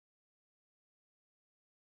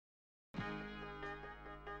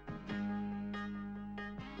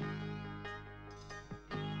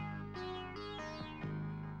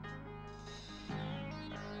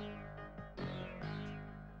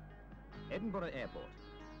Edinburgh Airport,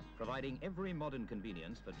 providing every modern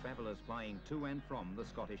convenience for travellers flying to and from the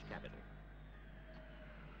Scottish capital.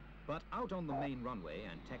 But out on the main runway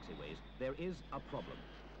and taxiways, there is a problem.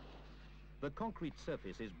 The concrete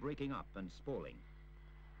surface is breaking up and spalling.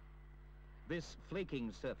 This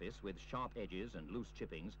flaking surface with sharp edges and loose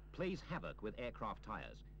chippings plays havoc with aircraft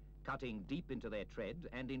tyres, cutting deep into their tread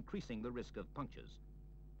and increasing the risk of punctures.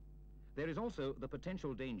 There is also the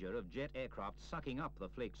potential danger of jet aircraft sucking up the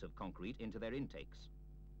flakes of concrete into their intakes.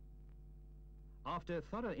 After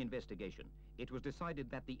thorough investigation, it was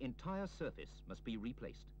decided that the entire surface must be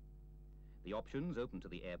replaced. The options open to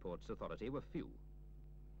the airport's authority were few.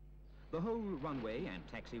 The whole runway and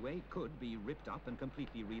taxiway could be ripped up and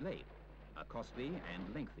completely relaid, a costly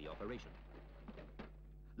and lengthy operation.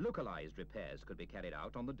 Localized repairs could be carried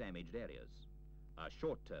out on the damaged areas. A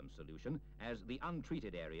short-term solution, as the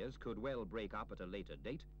untreated areas could well break up at a later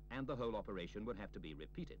date and the whole operation would have to be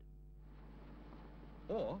repeated.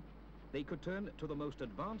 Or they could turn to the most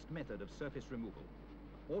advanced method of surface removal,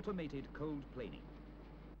 automated cold planing,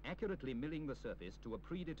 accurately milling the surface to a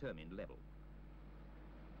predetermined level.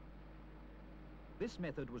 This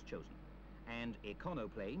method was chosen, and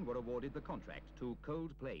Econoplane were awarded the contract to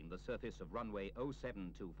cold plane the surface of runway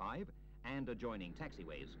 0725 and adjoining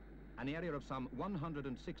taxiways, an area of some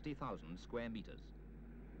 160,000 square meters.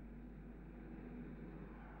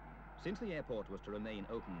 Since the airport was to remain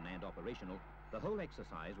open and operational, the whole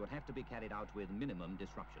exercise would have to be carried out with minimum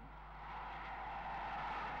disruption.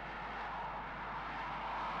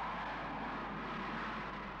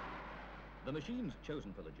 The machines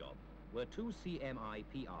chosen for the job were two CMI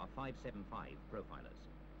PR575 profilers.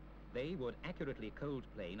 They would accurately cold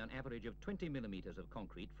plane an average of 20 millimeters of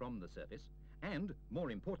concrete from the surface and,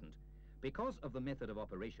 more important, because of the method of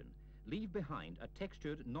operation, leave behind a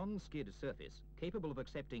textured non-skid surface capable of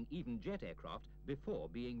accepting even jet aircraft before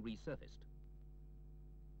being resurfaced.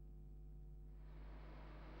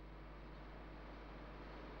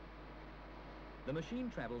 The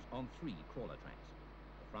machine travels on 3 crawler tracks,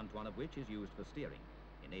 the front one of which is used for steering,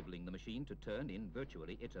 enabling the machine to turn in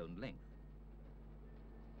virtually its own length.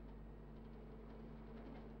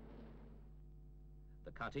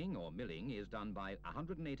 The cutting or milling is done by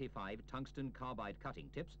 185 tungsten carbide cutting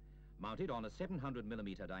tips mounted on a 700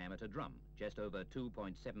 millimeter diameter drum, just over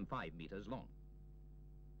 2.75 meters long.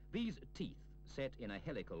 These teeth, set in a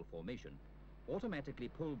helical formation, automatically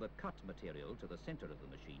pull the cut material to the center of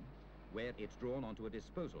the machine, where it's drawn onto a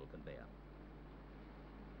disposal conveyor.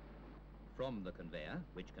 From the conveyor,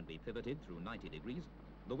 which can be pivoted through 90 degrees,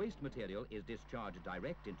 the waste material is discharged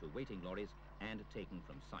direct into waiting lorries and taken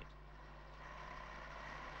from site.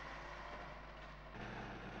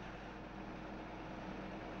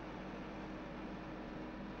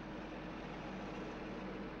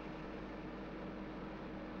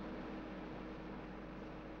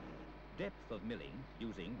 Depth of milling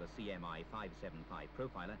using the CMI 575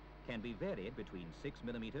 profiler can be varied between 6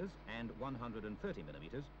 millimeters and 130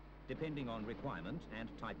 millimeters, depending on requirement and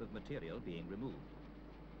type of material being removed.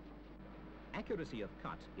 Accuracy of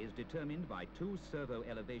cut is determined by 2 servo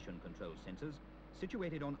elevation control sensors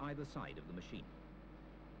situated on either side of the machine.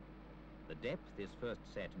 The depth is first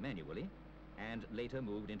set manually and later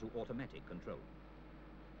moved into automatic control.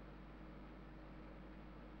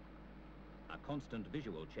 A constant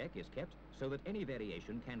visual check is kept so that any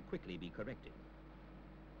variation can quickly be corrected.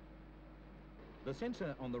 The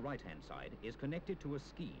sensor on the right-hand side is connected to a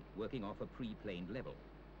ski working off a pre-planed level,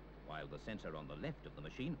 while the sensor on the left of the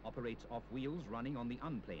machine operates off wheels running on the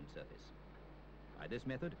unplaned surface. By this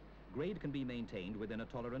method, grade can be maintained within a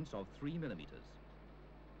tolerance of 3 millimeters.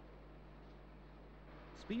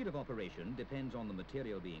 Speed of operation depends on the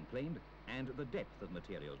material being planed and the depth of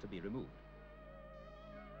material to be removed.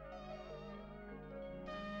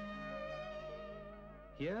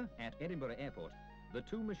 Here at Edinburgh Airport, the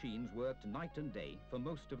 2 machines worked night and day for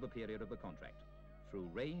most of the period of the contract, through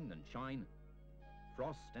rain and shine,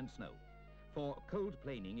 frost and snow, for cold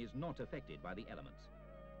planing is not affected by the elements.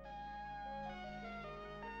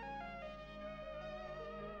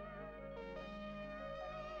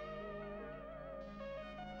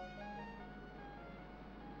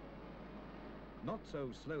 Not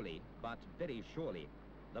so slowly, but very surely,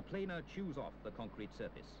 the planer chews off the concrete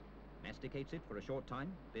surface, masticates it for a short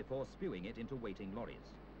time before spewing it into waiting lorries.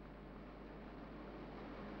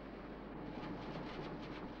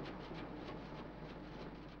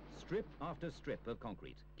 Strip after strip of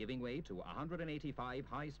concrete, giving way to 185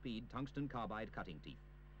 high-speed tungsten carbide cutting teeth.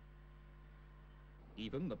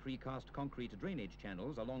 Even the precast concrete drainage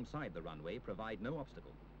channels alongside the runway provide no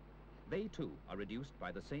obstacle. They too are reduced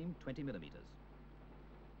by the same 20 millimeters.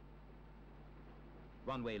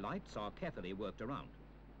 Runway lights are carefully worked around.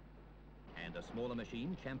 And a smaller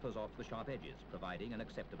machine chamfers off the sharp edges, providing an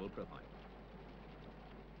acceptable profile.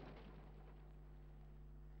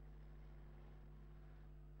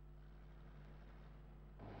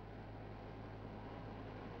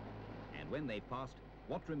 And when they've passed,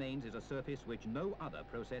 what remains is a surface which no other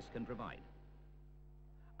process can provide.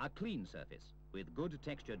 A clean surface with good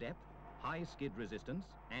texture depth, high skid resistance,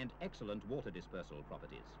 and excellent water dispersal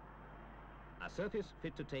properties. A surface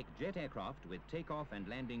fit to take jet aircraft with takeoff and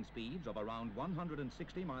landing speeds of around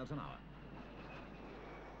 160 miles an hour.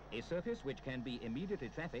 A surface which can be immediately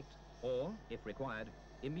trafficked or, if required,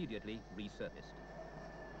 immediately resurfaced.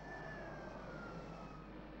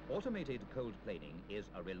 Automated cold planing is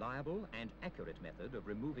a reliable and accurate method of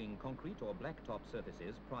removing concrete or blacktop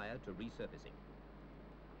surfaces prior to resurfacing.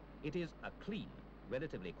 It is a clean,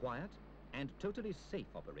 relatively quiet, and totally safe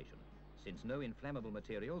operation, since no inflammable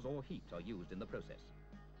materials or heat are used in the process.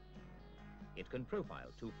 It can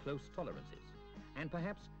profile to close tolerances, and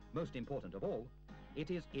perhaps most important of all,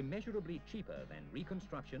 it is immeasurably cheaper than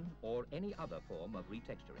reconstruction or any other form of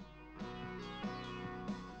retexturing.